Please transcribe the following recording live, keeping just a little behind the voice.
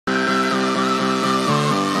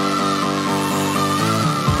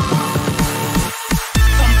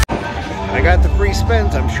30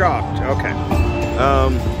 spins. I'm shocked. Okay.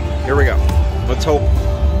 Here we go. Let's hope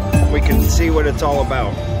we can see what it's all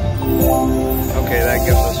about. Okay, that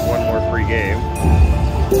gives us one more free game.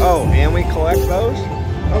 Oh, and we collect those?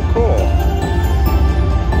 Oh, cool.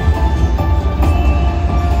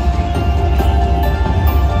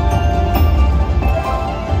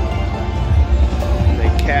 They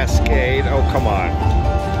cascade. Oh, come on.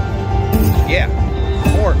 Yeah.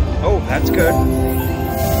 More. Oh, that's good.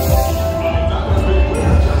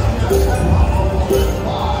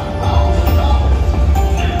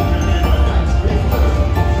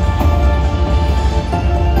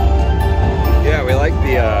 Yeah, we like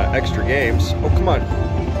the extra games. Oh, come on.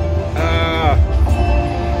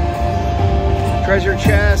 Treasure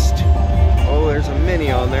chest. Oh, there's a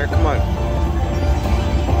mini on there. Come on.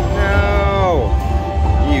 No.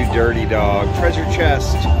 You dirty dog. Treasure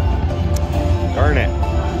chest. Darn it.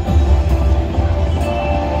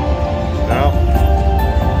 No.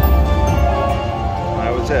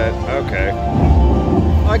 That was it. Okay.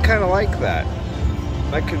 I kind of like that.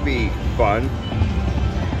 That could be fun.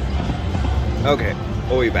 Okay,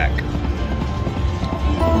 we'll be back.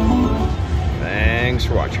 Thanks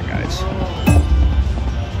for watching, guys.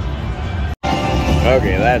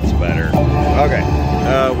 Okay, that's better. Okay,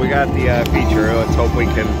 we got the feature. Let's hope we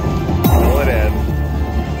can fill it in.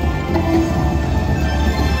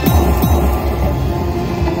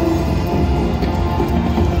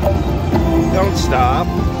 Don't stop.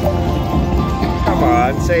 Come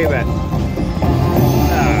on, save it.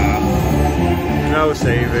 No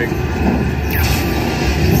saving.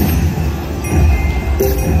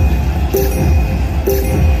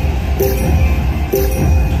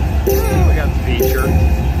 We got the feature.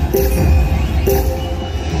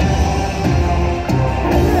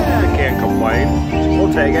 I can't complain.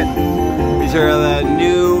 We'll take it. These are the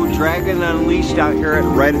new Dragon Unleashed out here at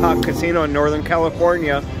Red Hawk Casino in Northern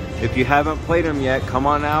California. If you haven't played them yet, come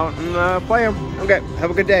on out and play them. Okay, have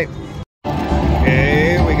a good day.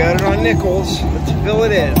 Okay, we got it on nickels. Let's fill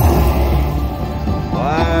it in.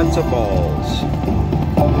 Lots of balls.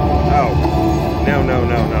 Oh, no, no,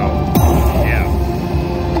 no, no. Yeah.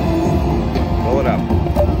 Fill it up.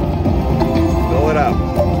 Fill it up.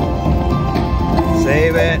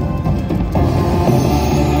 Save it.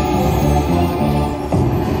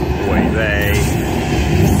 Boy, they.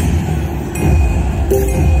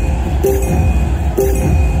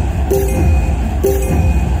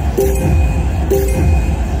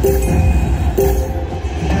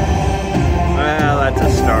 Well, that's a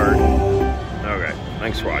start. Okay,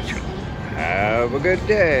 thanks for watching. Have a good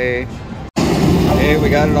day. Okay, we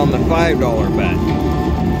got it on the $5 bet.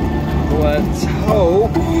 Let's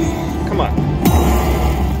hope. Come on.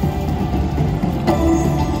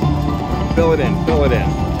 Fill it in, fill it in.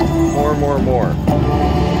 More, more, more.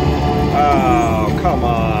 Oh, come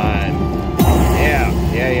on. Yeah,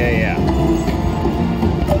 yeah, yeah, yeah.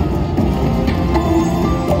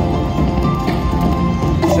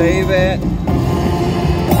 Save it.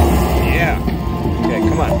 Yeah. Okay,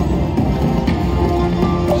 come on.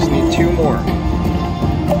 Just need 2 more.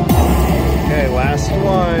 Okay, last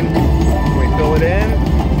one. Can we fill it in?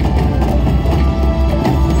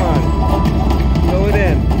 Come on. Fill it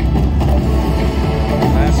in.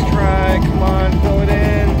 Last try. Come on, fill it in.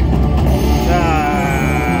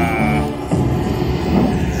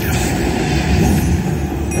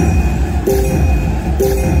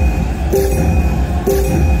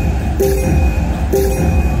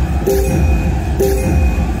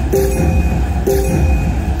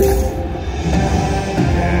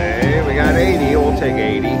 Okay, we got 80. We'll take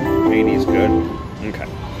 80. 80 is good. Okay.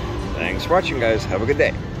 Thanks for watching, guys. Have a good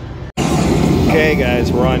day. Okay,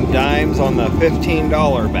 guys, we're on dimes on the $15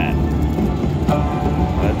 bet.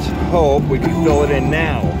 Let's hope we can fill it in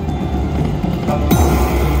now.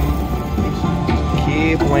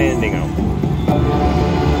 Keep landing them.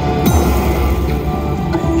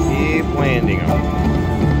 Keep landing them.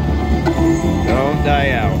 Don't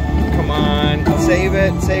die out. Come on, save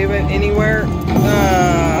it anywhere.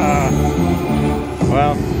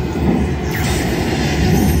 Well,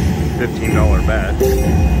 $15 bet.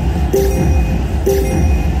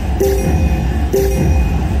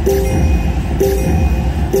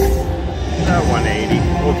 180.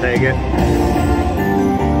 We'll take it.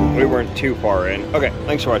 We weren't too far in. Okay,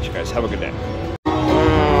 thanks for watching, guys. Have a good day.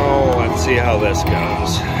 Oh, let's see how this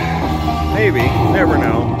goes. Maybe, never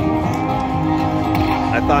know.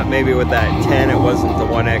 I thought maybe with that 10 it wasn't the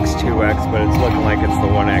 1x, 2x, but it's looking like it's the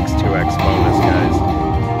 1x, 2x bonus, guys.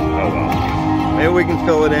 Oh well. Maybe we can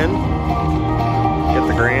fill it in. Get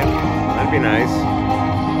the grand. That'd be nice.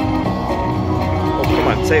 Oh, come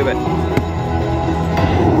on, save it.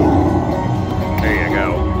 There you go.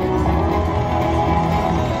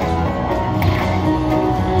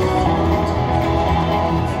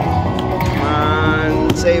 Come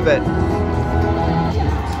on, save it.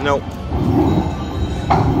 Nope.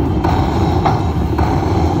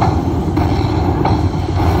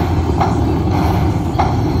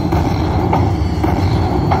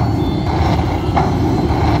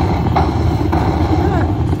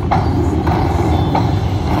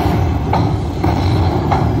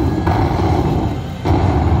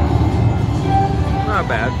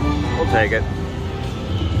 Take it.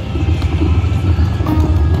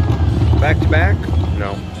 Back to back?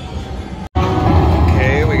 No.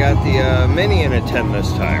 Okay, we got the mini in a 10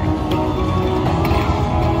 this time.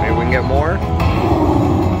 Maybe we can get more?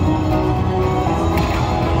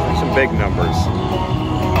 Some big numbers.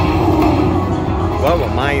 Love a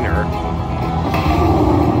minor.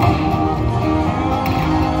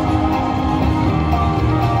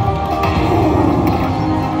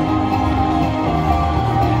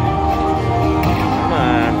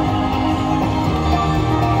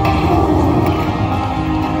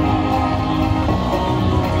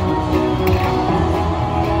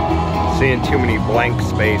 Seeing too many blank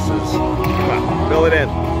spaces. Come on, fill it in.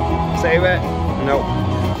 Save it. Nope.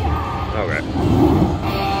 Okay.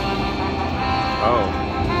 Oh.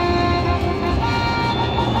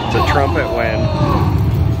 It's a trumpet wind.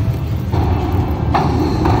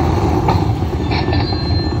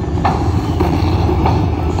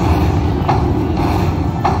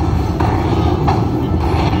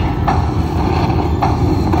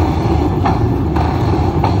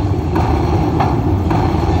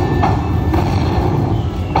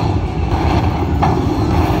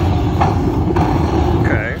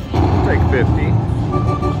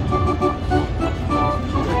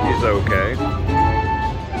 Okay.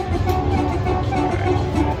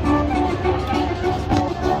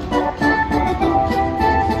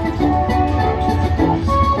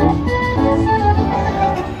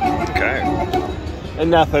 Okay.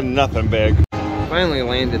 And nothing big. Finally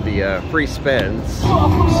landed the free spins.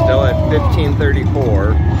 Still at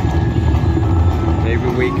 1534. Maybe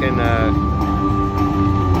we can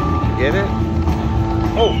get it.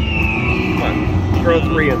 Oh, come on, throw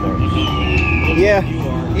 3 in there.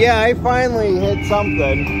 Yeah, I finally hit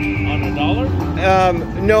something. On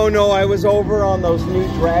 $1? No, I was over on those new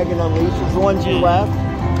Dragon Unleashes, the ones you left.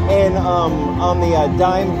 And on the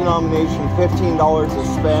dime denomination, $15 a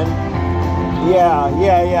spin. Yeah,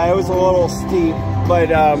 it was a little steep. But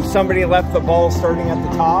somebody left the ball starting at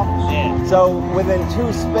the top. Yeah. So within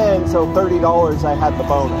 2 spins, so $30, I had the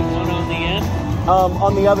bonus. One on the end?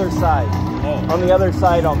 On the other side. Oh. On the other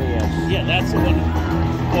side on the end. Yeah, that's the one.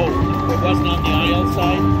 Oh, it wasn't on the IL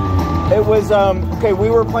side? It was, okay, we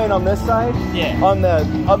were playing on this side. Yeah. On the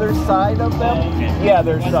other side of them. Oh, okay. Yeah,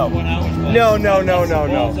 there's no. When I was playing. No. On that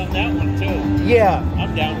one too. Yeah.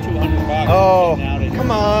 I'm down $200. Oh,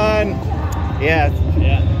 come on. Yeah.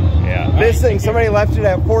 This thing, somebody left it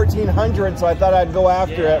at 1,400, so I thought I'd go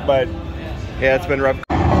after it, but yeah, it's been rough.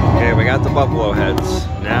 Okay, we got the buffalo heads.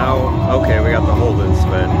 Now, okay, we got the hold and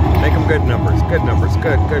spin. Make them good numbers. Good numbers.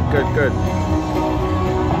 Good.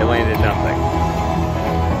 It landed nothing.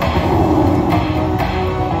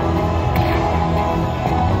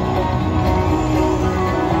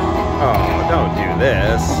 Oh, don't do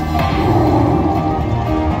this.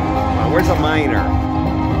 Come on, where's a minor?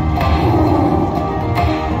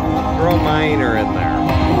 Throw a minor in there.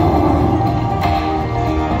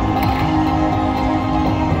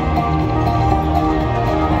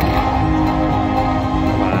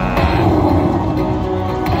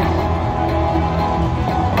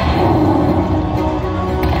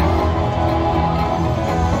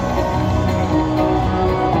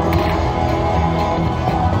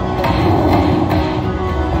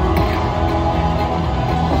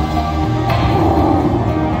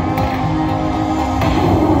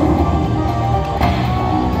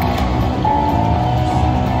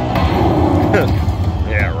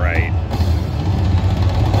 Yeah, right.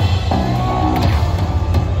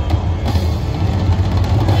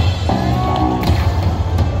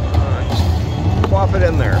 Just plop it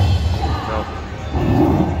in there. No.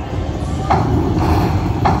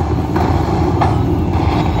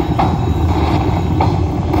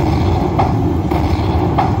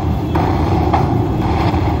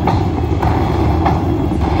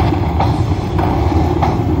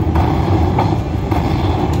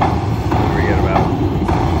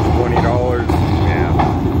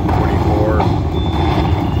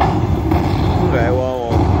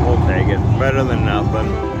 Better than nothing.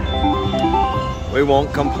 We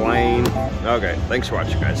won't complain. Okay, thanks for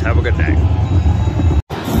watching, guys. Have a good day.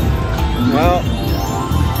 Well,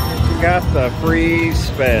 got the free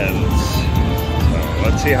spins. So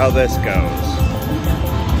let's see how this goes.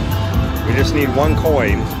 We just need one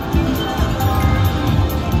coin.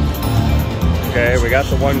 Okay, we got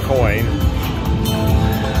the one coin.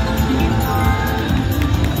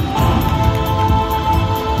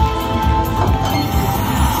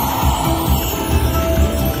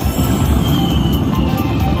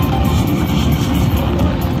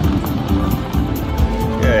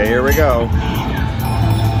 Okay, here we go.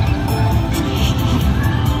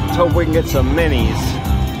 Let's hope we can get some minis.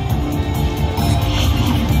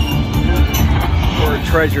 Or a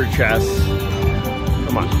treasure chest.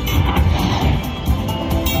 Come on.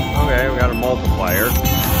 Okay, we got a multiplier.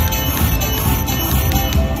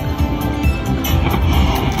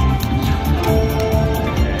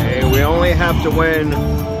 Okay, we only have to win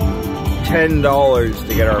 $10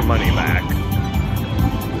 to get our money back.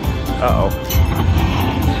 Uh-oh.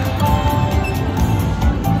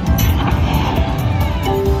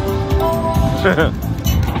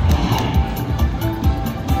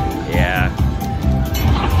 Yeah.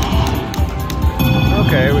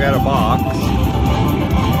 Okay, we got a box.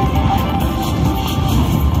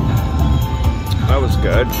 That was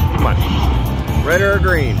good. Come on. Red or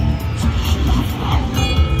green?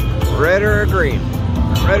 Red or green?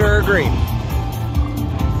 Red or green?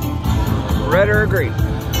 Red or green?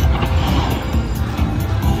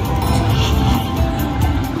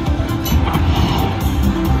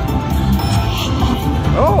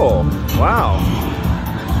 Oh, wow.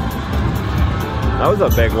 That was a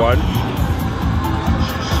big one.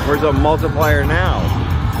 Where's the multiplier now?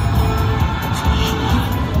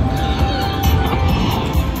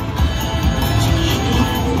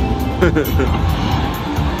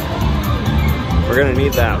 We're gonna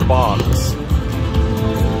need that box.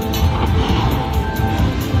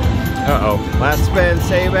 Uh-oh. Last spin,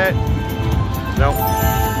 save it. Nope.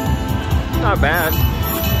 Not bad.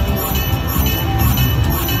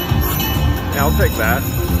 Yeah, I'll take that.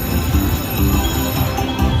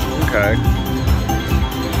 Okay.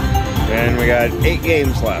 And we got 8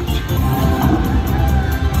 games left.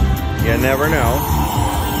 You never know.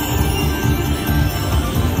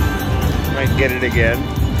 Might get it again.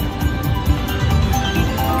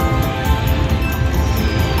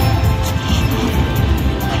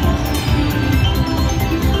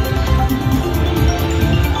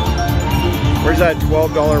 Where's that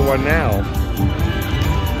 $12 one now?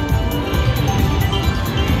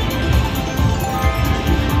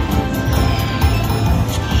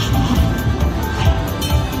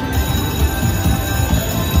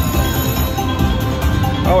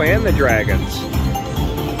 Oh, and the dragons.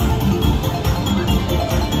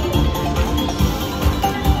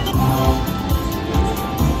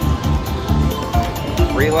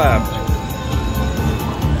 Three left.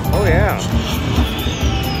 Oh, yeah.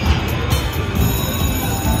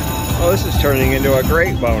 Oh, this is turning into a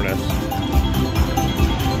great bonus.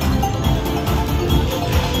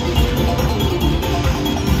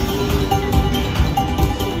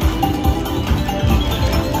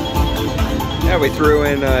 Yeah, we threw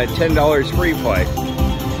in $10 free play.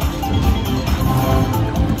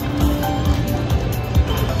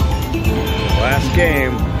 Last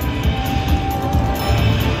game.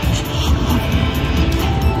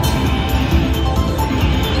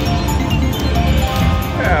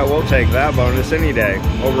 Yeah, we'll take that bonus any day.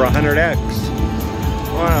 Over 100x.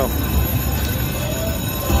 Wow.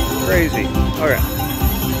 Crazy. Okay.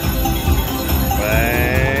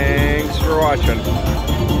 Thanks for watching.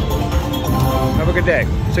 Have a good day.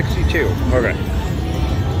 62. Okay.